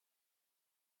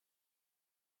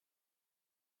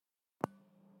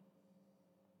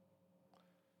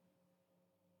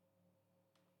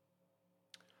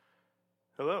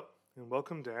Hello, and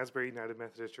welcome to Asbury United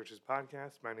Methodist Church's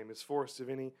podcast. My name is Forrest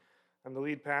Savini. I'm the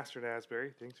lead pastor at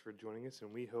Asbury. Thanks for joining us,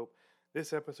 and we hope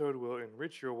this episode will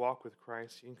enrich your walk with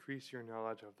Christ, increase your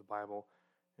knowledge of the Bible,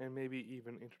 and maybe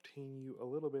even entertain you a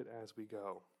little bit as we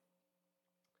go.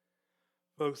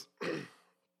 Folks,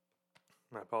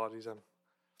 my apologies. I'm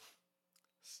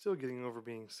still getting over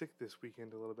being sick this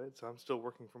weekend a little bit, so I'm still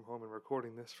working from home and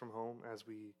recording this from home as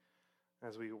we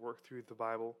work through the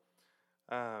Bible.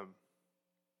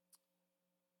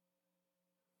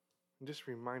 And just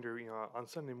a reminder, on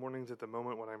Sunday mornings at the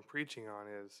moment, what I'm preaching on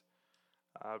is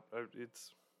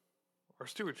it's our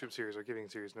stewardship series, our giving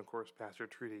series, and of course, Pastor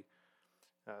Trudy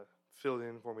filled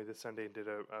in for me this Sunday and did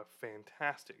a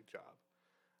fantastic job.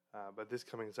 But this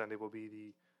coming Sunday will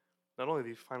be not only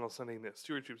the final Sunday in that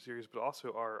stewardship series, but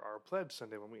also our pledge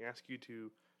Sunday when we ask you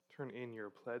to turn in your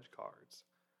pledge cards.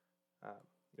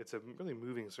 It's a really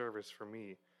moving service for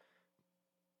me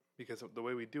because the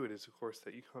way we do it is, of course,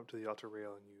 that you come up to the altar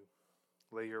rail and you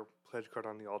lay your pledge card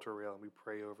on the altar rail and we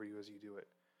pray over you as you do it.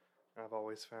 And I've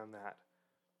always found that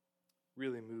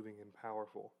really moving and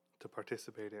powerful to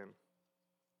participate in.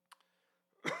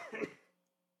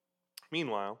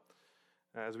 Meanwhile,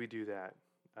 as we do that,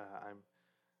 I'm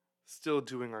still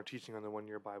doing our teaching on the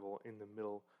one-year Bible in the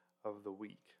middle of the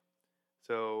week.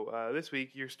 So this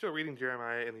week, you're still reading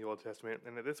Jeremiah in the Old Testament,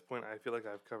 and at this point, I feel like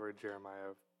I've covered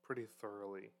Jeremiah pretty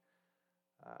thoroughly.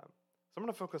 So I'm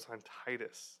going to focus on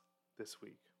Titus this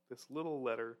week, this little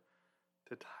letter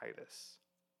to Titus.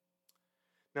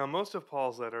 Now, most of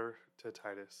Paul's letter to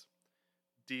Titus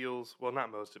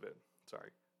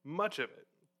much of it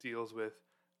deals with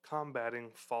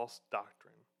combating false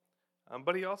doctrine.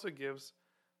 But he also gives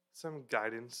some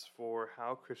guidance for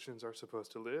how Christians are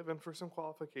supposed to live and for some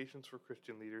qualifications for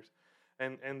Christian leaders.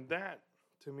 And that,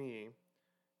 to me,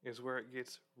 is where it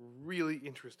gets really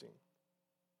interesting.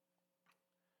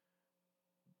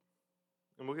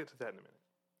 And we'll get to that in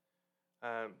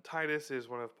a minute. Titus is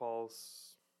one of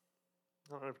Paul's,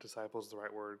 I don't know if disciple is the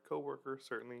right word, co-worker,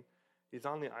 certainly. He's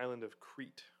on the island of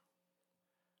Crete,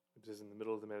 which is in the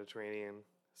middle of the Mediterranean,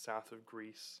 south of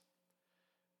Greece.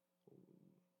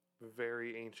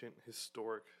 Very ancient,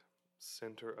 historic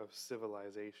center of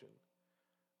civilization.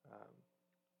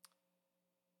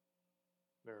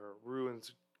 There are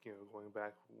ruins, going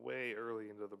back way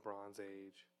early into the Bronze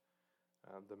Age.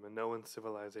 The Minoan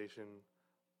civilization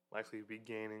likely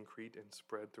began in Crete and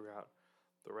spread throughout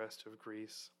the rest of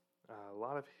Greece. A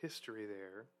lot of history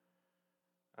there.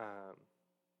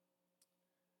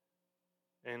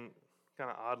 And kind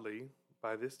of oddly,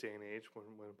 by this day and age, when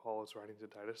Paul is writing to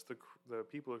Titus, the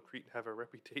people of Crete have a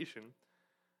reputation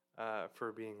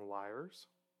for being liars.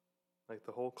 Like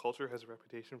the whole culture has a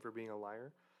reputation for being a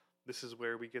liar. This is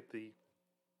where we get the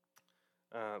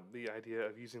idea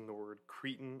of using the word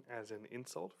Cretan as an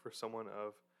insult for someone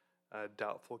of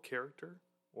doubtful character,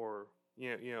 or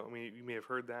you may have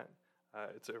heard that.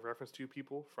 It's a reference to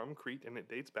people from Crete, and it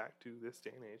dates back to this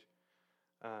day and age.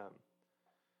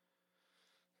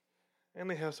 And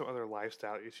they have some other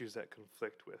lifestyle issues that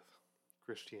conflict with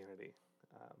Christianity.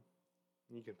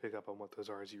 You can pick up on what those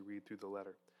are as you read through the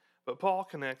letter. But Paul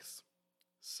connects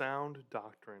sound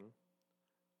doctrine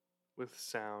with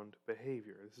sound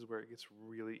behavior. This is where it gets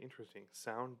really interesting.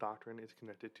 Sound doctrine is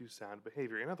connected to sound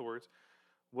behavior. In other words,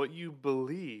 what you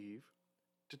believe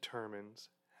determines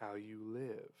how you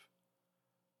live.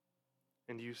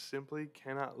 And you simply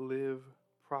cannot live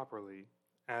properly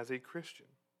as a Christian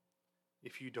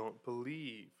if you don't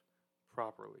believe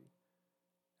properly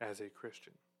as a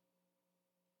Christian.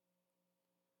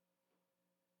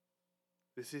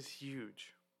 This is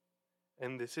huge.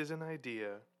 And this is an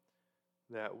idea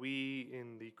that we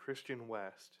in the Christian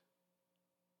West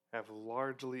have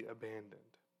largely abandoned.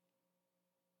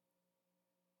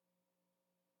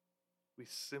 We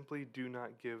simply do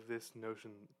not give this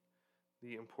notion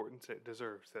the importance it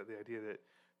deserves, that the idea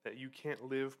that you can't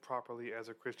live properly as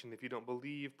a Christian if you don't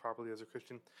believe properly as a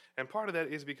Christian. And part of that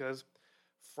is because,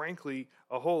 frankly,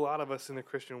 a whole lot of us in the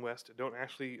Christian West don't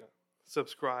actually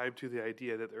subscribe to the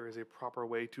idea that there is a proper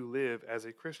way to live as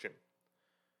a Christian.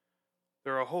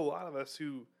 There are a whole lot of us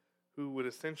who would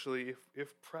essentially,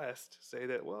 if pressed, say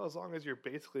that, well, as long as you're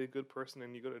basically a good person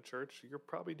and you go to church, you're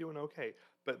probably doing okay.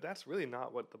 But that's really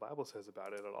not what the Bible says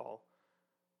about it at all.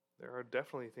 There are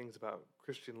definitely things about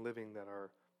Christian living that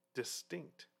are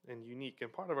distinct and unique.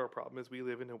 And part of our problem is we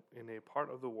live in a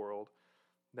part of the world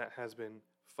that has been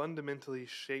fundamentally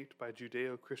shaped by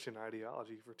Judeo-Christian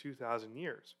ideology for 2,000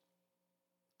 years.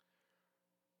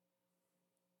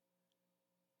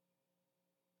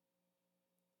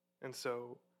 And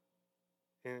so,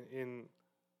 in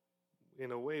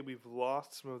in a way, we've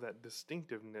lost some of that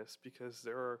distinctiveness because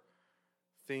there are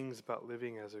things about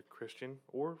living as a Christian,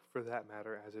 or for that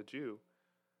matter, as a Jew,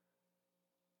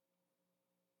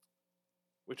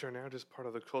 which are now just part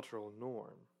of the cultural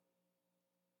norm.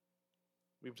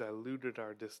 We've diluted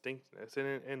our distinctness,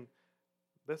 and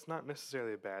that's not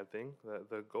necessarily a bad thing.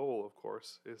 The goal, of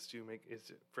course, is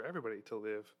for everybody to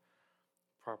live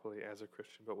properly as a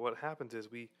Christian. But what happens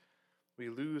is we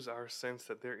lose our sense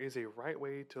that there is a right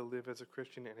way to live as a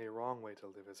Christian and a wrong way to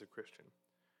live as a Christian.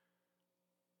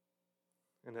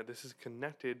 And that this is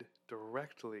connected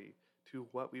directly to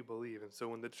what we believe. And so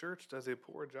when the church does a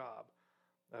poor job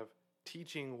of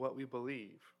teaching what we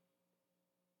believe,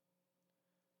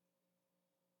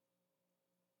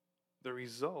 the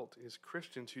result is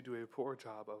Christians who do a poor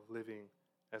job of living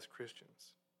as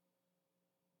Christians.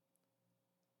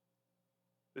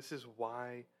 This is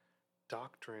why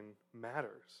doctrine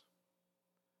matters.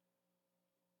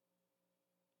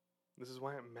 This is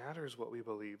why it matters what we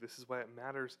believe. This is why it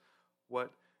matters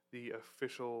what the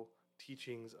official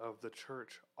teachings of the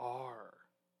church are.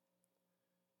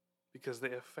 Because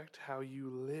they affect how you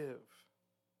live.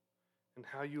 And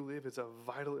how you live is of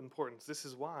vital importance. This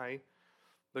is why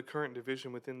the current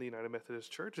division within the United Methodist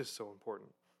Church is so important.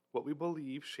 What we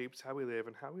believe shapes how we live,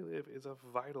 and how we live is of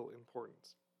vital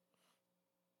importance.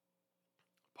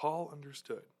 Paul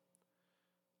understood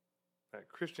that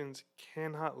Christians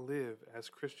cannot live as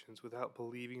Christians without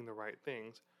believing the right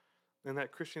things, and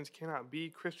that Christians cannot be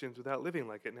Christians without living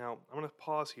like it. Now, I'm going to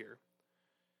pause here.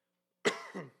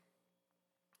 I'm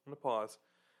going to pause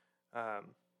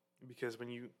because when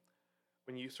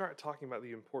you start talking about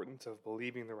the importance of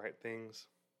believing the right things,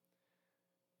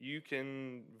 you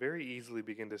can very easily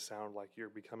begin to sound like you're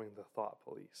becoming the thought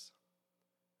police,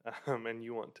 and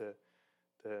you want to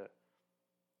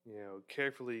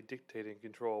carefully dictate and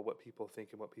control what people think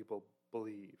and what people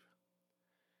believe.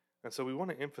 And so we want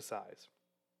to emphasize,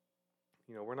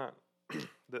 we're not,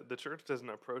 the church doesn't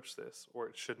approach this, or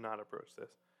it should not approach this,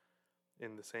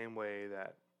 in the same way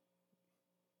that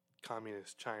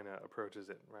communist China approaches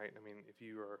it, right? I mean, if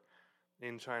you are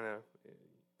in China,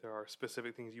 there are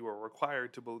specific things you are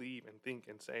required to believe and think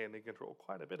and say, and they control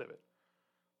quite a bit of it.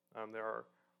 There are,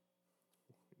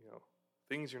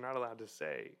 things you're not allowed to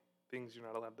say, things you're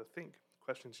not allowed to think,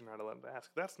 questions you're not allowed to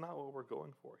ask. That's not what we're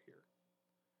going for here.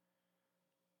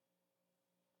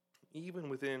 Even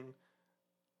within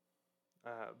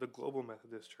the Global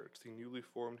Methodist Church, the newly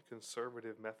formed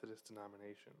conservative Methodist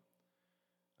denomination,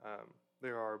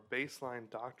 there are baseline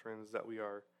doctrines that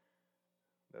are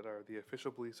the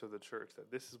official beliefs of the church,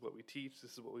 that this is what we teach,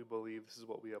 this is what we believe, this is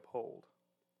what we uphold.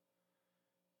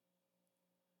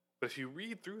 But if you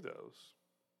read through those,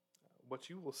 what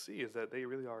you will see is that they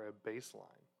really are a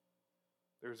baseline.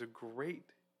 There's a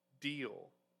great deal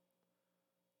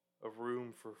of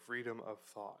room for freedom of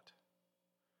thought.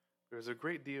 There's a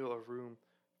great deal of room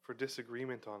for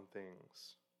disagreement on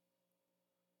things,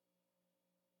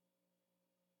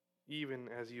 even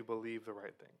as you believe the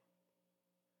right thing.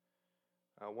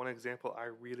 One example I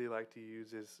really like to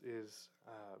use is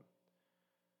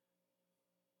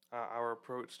our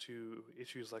approach to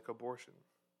issues like abortion.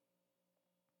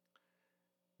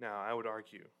 Now, I would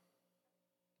argue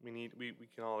we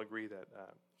can all agree that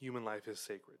human life is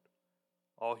sacred.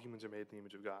 All humans are made in the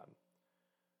image of God.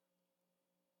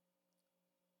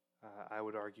 I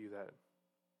would argue that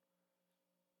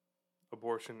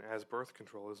abortion as birth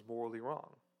control is morally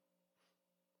wrong.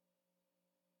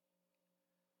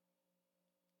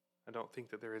 I don't think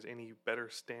that there is any better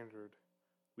standard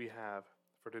we have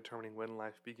for determining when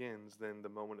life begins than the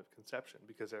moment of conception,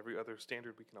 because every other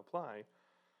standard we can apply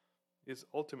is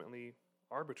ultimately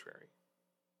arbitrary.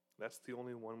 That's the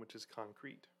only one which is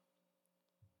concrete.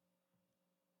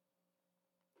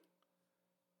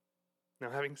 Now,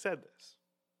 having said this,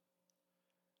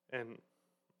 and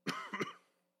I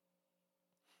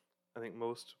think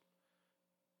most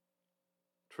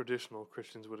traditional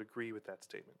Christians would agree with that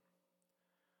statement,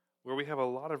 where we have a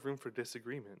lot of room for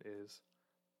disagreement is,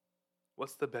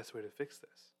 what's the best way to fix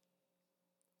this?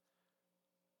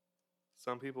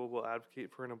 Some people will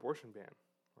advocate for an abortion ban,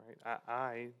 right?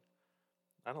 I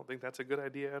don't think that's a good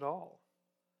idea at all.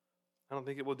 I don't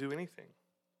think it will do anything.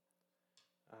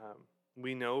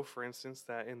 We know, for instance,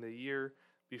 that in the year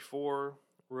before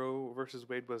Roe versus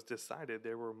Wade was decided,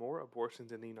 there were more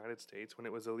abortions in the United States when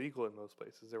it was illegal in most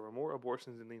places. There were more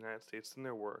abortions in the United States than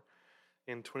there were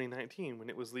in 2019 when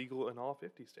it was legal in all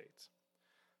 50 states.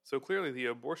 So clearly the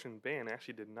abortion ban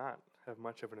actually did not have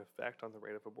much of an effect on the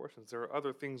rate of abortions. There are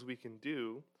other things we can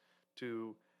do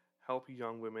to help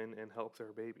young women and help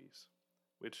their babies,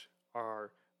 which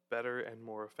are better and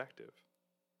more effective.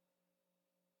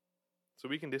 So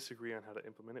we can disagree on how to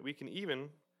implement it. We can even,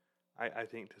 I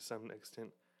think, to some extent,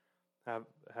 have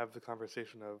the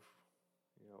conversation of,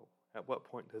 at what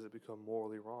point does it become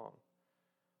morally wrong?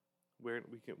 Where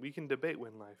we can debate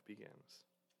when life begins.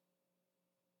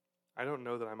 I don't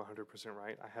know that I'm 100%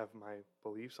 right. I have my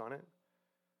beliefs on it.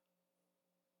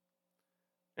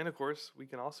 And of course, we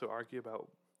can also argue about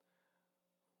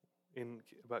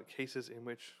cases in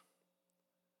which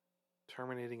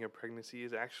terminating a pregnancy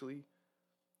is actually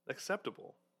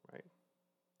acceptable, right?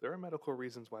 There are medical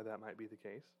reasons why that might be the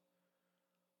case.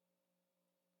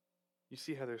 You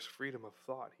see how there's freedom of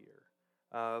thought here.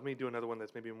 Let me do another one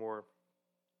that's maybe more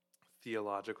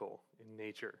theological in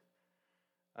nature.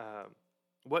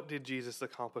 What did Jesus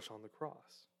accomplish on the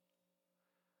cross?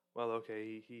 Well,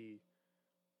 okay, he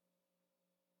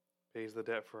pays the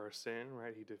debt for our sin,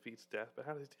 right? He defeats death, but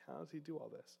how does he do all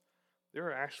this? There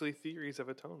are actually theories of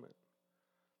atonement.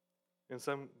 And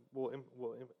some will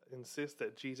insist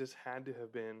that Jesus had to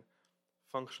have been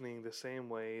functioning the same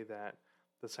way that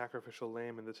the sacrificial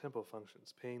lamb in the temple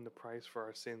functions, paying the price for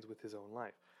our sins with his own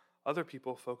life. Other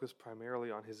people focus primarily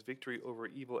on his victory over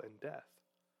evil and death.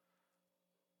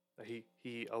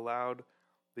 He allowed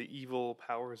the evil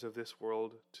powers of this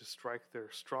world to strike their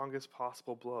strongest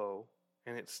possible blow,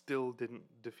 and it still didn't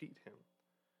defeat him.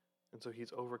 And so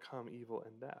he's overcome evil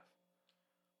and death.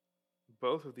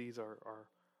 Both of these are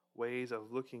ways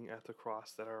of looking at the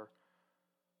cross that are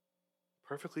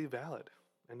perfectly valid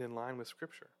and in line with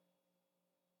Scripture.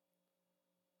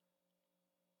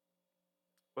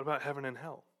 What about heaven and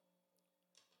hell?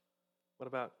 What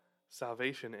about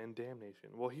salvation and damnation?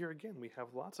 Well, here again, we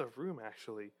have lots of room,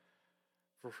 actually,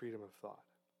 for freedom of thought.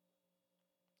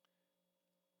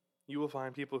 You will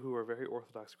find people who are very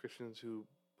Orthodox Christians who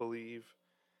believe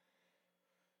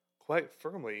quite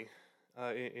firmly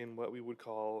in what we would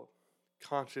call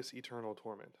conscious eternal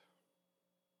torment.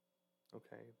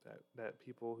 Okay, that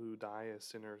people who die as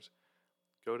sinners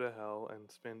go to hell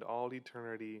and spend all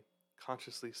eternity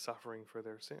consciously suffering for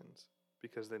their sins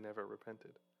because they never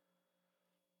repented.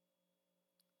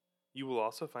 You will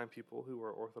also find people who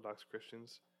are Orthodox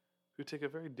Christians who take a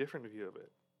very different view of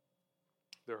it.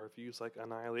 There are views like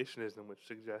annihilationism, which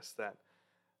suggests that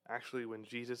actually when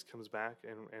Jesus comes back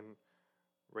and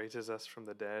raises us from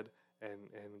the dead and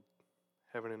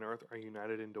heaven and earth are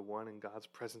united into one and God's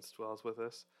presence dwells with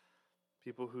us,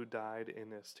 people who died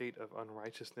in a state of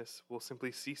unrighteousness will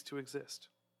simply cease to exist.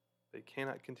 They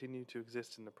cannot continue to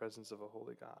exist in the presence of a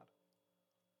holy God.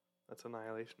 That's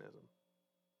annihilationism.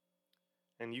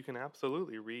 And you can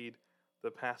absolutely read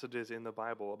the passages in the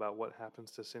Bible about what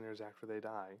happens to sinners after they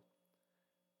die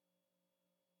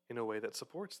in a way that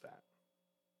supports that.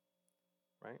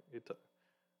 Right?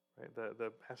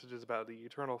 The passages about the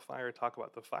eternal fire talk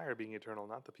about the fire being eternal,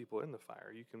 not the people in the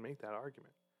fire. You can make that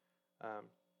argument.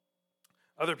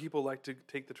 Other people like to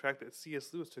take the track that C.S.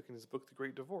 Lewis took in his book, The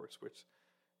Great Divorce, which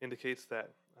indicates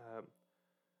that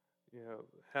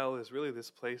hell is really this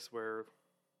place where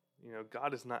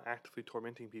God is not actively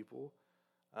tormenting people,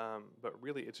 but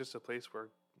really it's just a place where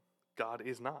God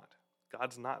is not.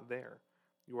 God's not there.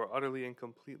 You are utterly and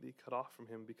completely cut off from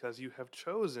him because you have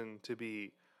chosen to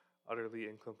be utterly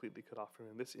and completely cut off from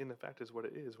him. This, in effect, is what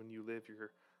it is when you live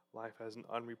your life as an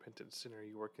unrepentant sinner.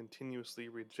 You are continuously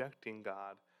rejecting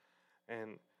God,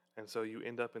 and so you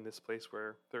end up in this place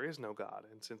where there is no God.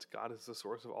 And since God is the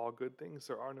source of all good things,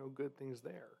 there are no good things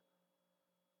there.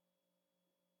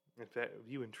 If that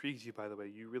view intrigues you, by the way,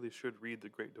 you really should read The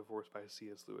Great Divorce by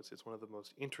C.S. Lewis. It's one of the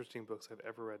most interesting books I've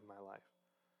ever read in my life.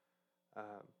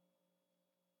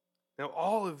 Now,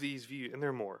 all of these views, and there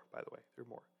are more, by the way, there are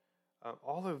more.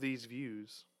 All of these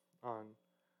views on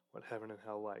what heaven and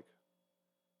hell like,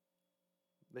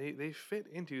 they fit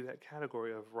into that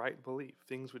category of right belief,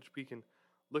 things which we can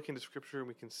look into Scripture and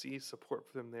we can see support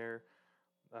for them there.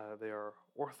 They are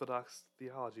orthodox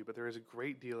theology, but there is a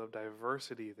great deal of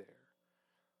diversity there.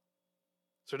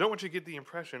 So I don't want you to get the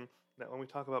impression that when we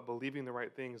talk about believing the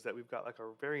right things that we've got like a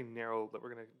very narrow, that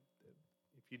we're going to,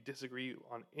 if you disagree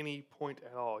on any point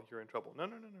at all, you're in trouble. No.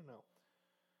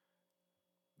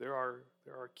 There are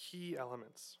key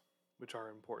elements which are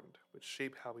important, which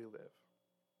shape how we live.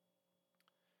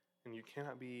 And you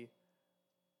cannot be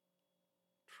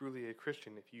truly a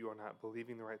Christian if you are not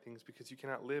believing the right things, because you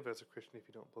cannot live as a Christian if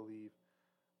you don't believe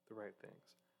the right things.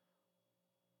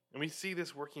 And we see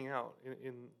this working out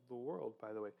in the world,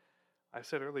 by the way. I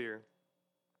said earlier,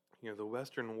 the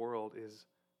Western world is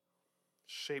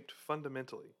shaped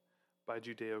fundamentally by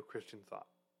Judeo-Christian thought.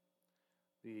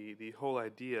 The whole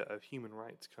idea of human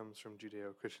rights comes from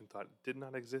Judeo-Christian thought. It did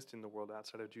not exist in the world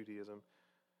outside of Judaism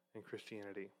and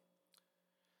Christianity.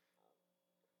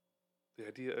 The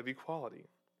idea of equality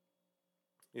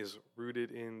is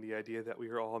rooted in the idea that we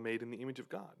are all made in the image of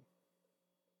God.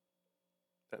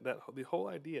 That the whole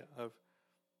idea of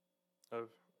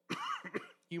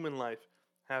human life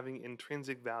having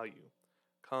intrinsic value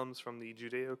comes from the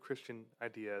Judeo-Christian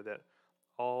idea that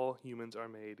all humans are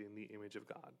made in the image of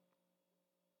God.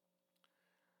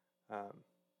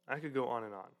 I could go on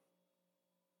and on,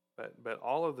 but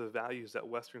all of the values that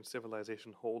Western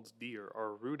civilization holds dear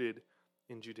are rooted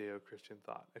in Judeo-Christian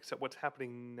thought. Except what's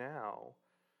happening now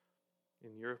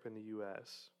in Europe and the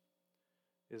U.S.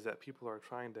 is that people are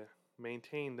trying to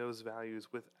maintain those values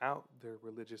without their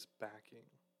religious backing.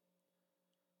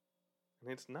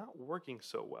 And it's not working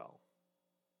so well.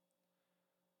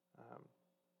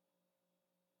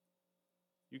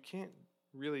 You can't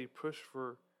really push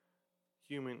for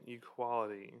human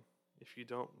equality if you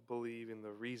don't believe in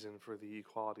the reason for the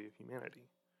equality of humanity.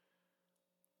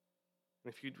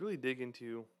 And if you really dig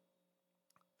into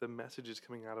the messages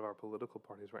coming out of our political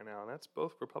parties right now, and that's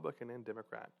both Republican and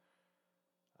Democrat,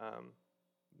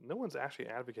 no one's actually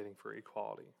advocating for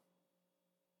equality.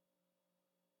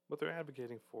 What they're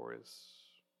advocating for is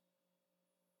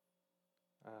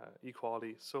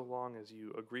equality so long as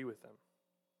you agree with them.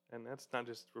 And that's not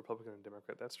just Republican and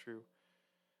Democrat, that's true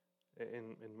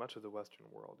in much of the Western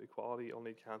world. Equality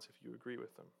only counts if you agree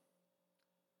with them.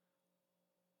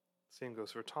 Same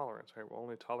goes for tolerance, right? We'll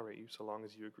only tolerate you so long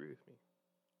as you agree with me.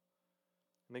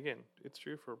 And again, it's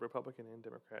true for Republican and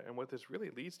Democrat. And what this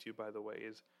really leads to, by the way,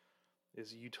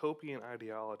 is utopian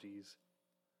ideologies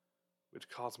which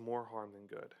cause more harm than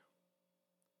good.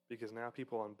 Because now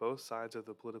people on both sides of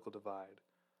the political divide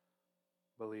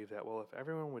believe that, well, if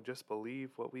everyone would just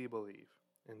believe what we believe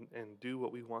and do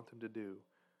what we want them to do,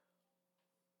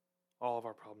 all of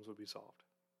our problems would be solved.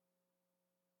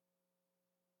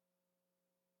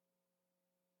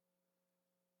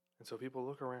 And so people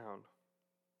look around,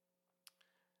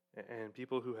 and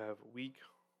people who have weak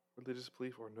religious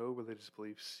belief or no religious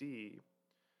belief see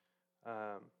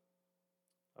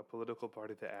a political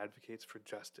party that advocates for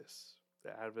justice,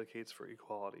 that advocates for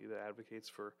equality, that advocates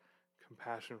for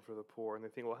compassion for the poor, and they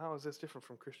think, well, how is this different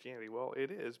from Christianity? Well, it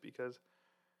is, because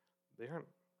they aren't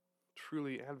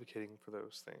truly advocating for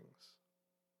those things.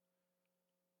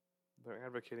 They're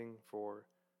advocating for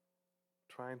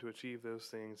trying to achieve those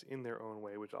things in their own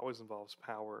way, which always involves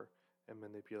power and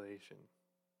manipulation.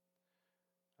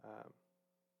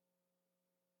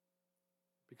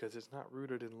 Because it's not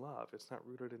rooted in love. It's not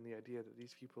rooted in the idea that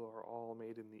these people are all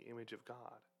made in the image of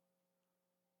God.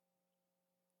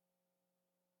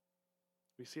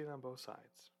 We see it on both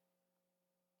sides.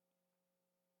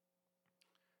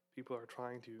 People are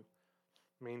trying to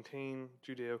maintain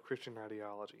Judeo-Christian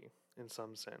ideology in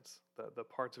some sense, the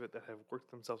parts of it that have worked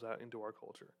themselves out into our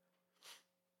culture,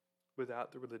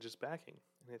 without the religious backing,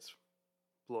 and it's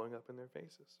blowing up in their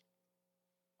faces.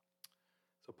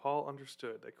 So Paul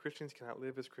understood that Christians cannot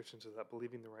live as Christians without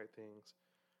believing the right things,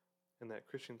 and that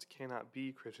Christians cannot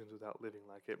be Christians without living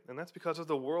like it. And that's because of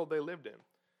the world they lived in.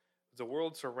 It was a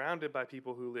world surrounded by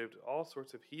people who lived all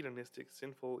sorts of hedonistic,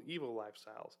 sinful, evil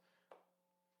lifestyles.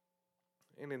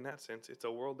 And in that sense, it's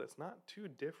a world that's not too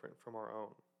different from our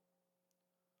own.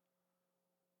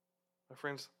 My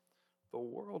friends, the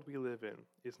world we live in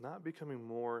is not becoming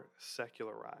more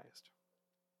secularized.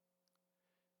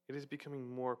 It is becoming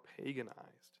more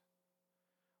paganized.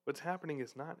 What's happening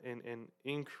is not an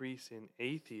increase in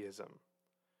atheism,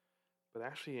 but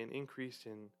actually an increase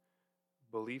in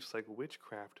beliefs like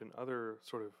witchcraft and other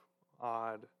sort of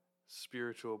odd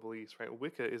spiritual beliefs, right?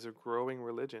 Wicca is a growing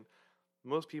religion.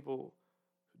 Most people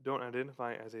who don't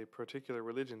identify as a particular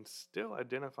religion still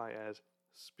identify as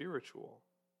spiritual.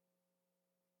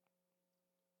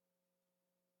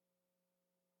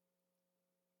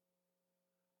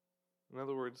 In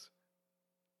other words,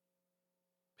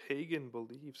 pagan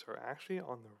beliefs are actually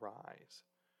on the rise.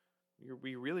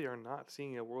 We really are not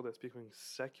seeing a world that's becoming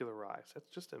secularized.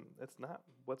 That's not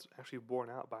what's actually borne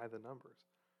out by the numbers.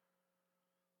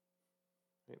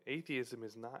 I mean, atheism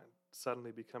is not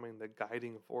suddenly becoming the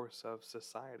guiding force of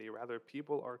society. Rather,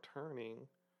 people are turning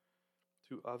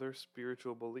to other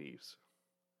spiritual beliefs,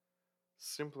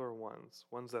 simpler ones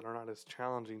that are not as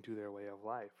challenging to their way of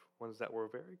life, ones that were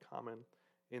very common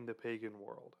in the pagan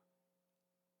world.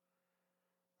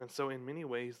 And so in many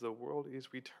ways, the world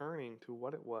is returning to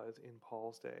what it was in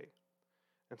Paul's day.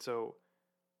 And so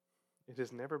it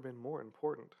has never been more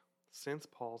important since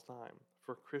Paul's time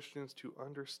for Christians to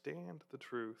understand the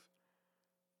truth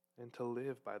and to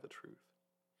live by the truth.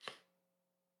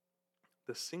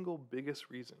 The single biggest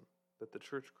reason that the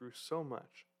church grew so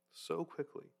much, so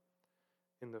quickly,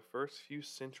 in the first few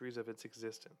centuries of its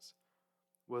existence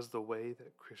was the way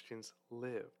that Christians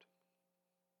lived.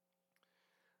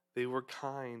 They were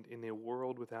kind in a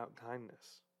world without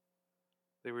kindness.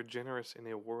 They were generous in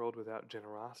a world without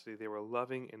generosity. They were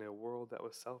loving in a world that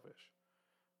was selfish.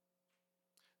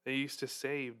 They used to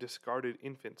save discarded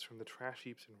infants from the trash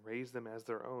heaps and raise them as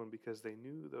their own because they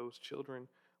knew those children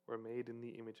were made in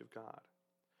the image of God.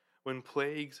 When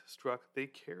plagues struck, they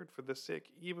cared for the sick,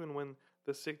 even when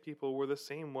the sick people were the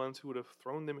same ones who would have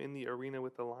thrown them in the arena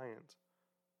with the lions,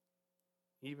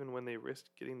 even when they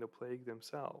risked getting the plague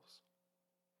themselves,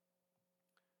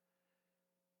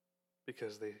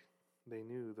 because they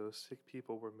knew those sick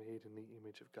people were made in the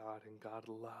image of God and God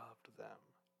loved them.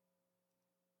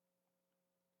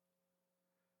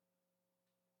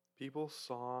 People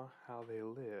saw how they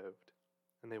lived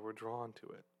and they were drawn to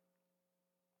it.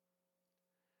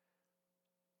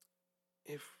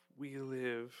 If we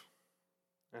live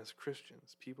as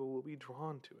Christians, people will be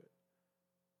drawn to it.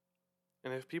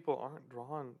 And if people aren't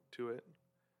drawn to it,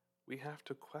 we have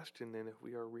to question then if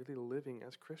we are really living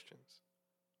as Christians.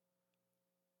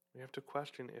 We have to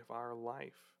question if our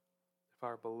life, if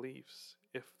our beliefs,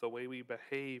 if the way we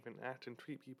behave and act and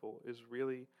treat people is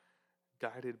really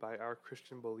guided by our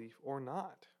Christian belief or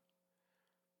not.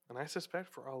 And I suspect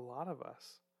for a lot of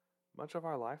us, much of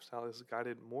our lifestyle is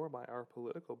guided more by our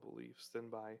political beliefs than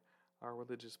by our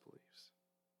religious beliefs.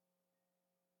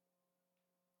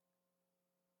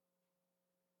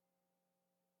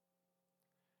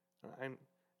 And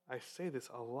I say this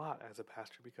a lot as a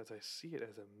pastor because I see it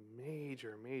as a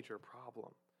major, major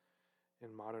problem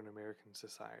in modern American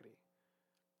society.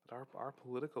 That our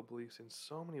political beliefs in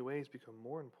so many ways become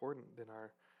more important than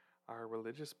our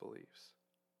religious beliefs.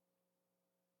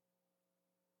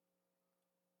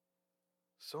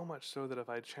 So much so that if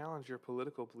I challenge your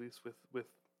political beliefs with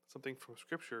something from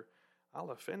Scripture,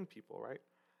 I'll offend people, right?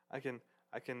 I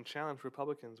can challenge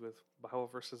Republicans with Bible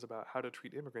verses about how to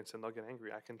treat immigrants and they'll get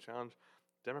angry. I can challenge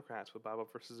Democrats with Bible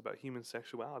verses about human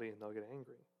sexuality and they'll get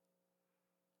angry.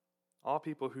 All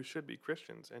people who should be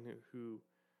Christians and who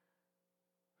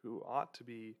ought to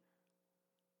be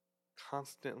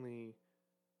constantly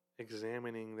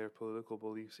examining their political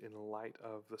beliefs in light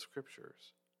of the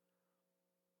Scriptures.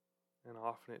 And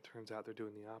often it turns out they're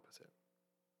doing the opposite.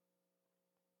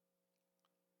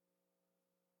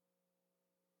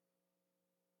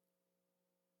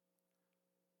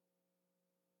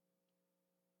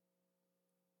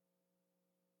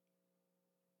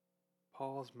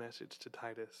 Paul's message to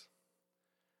Titus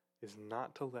is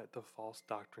not to let the false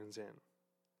doctrines in.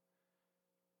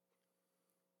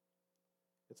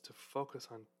 It's to focus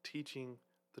on teaching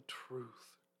the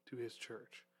truth to his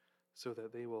church so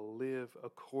that they will live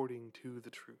according to the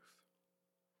truth.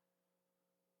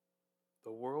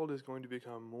 The world is going to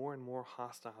become more and more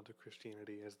hostile to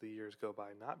Christianity as the years go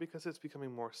by, not because it's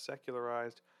becoming more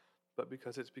secularized, but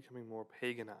because it's becoming more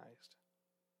paganized.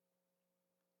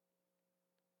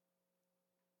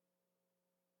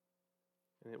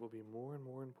 And it will be more and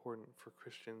more important for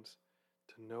Christians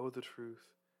to know the truth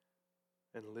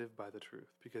and live by the truth.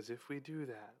 Because if we do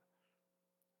that,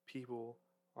 people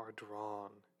are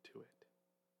drawn to it.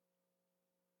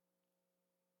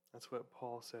 That's what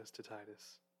Paul says to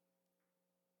Titus.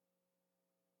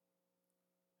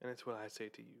 And it's what I say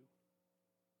to you.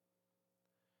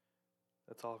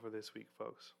 That's all for this week,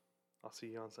 folks. I'll see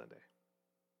you on Sunday.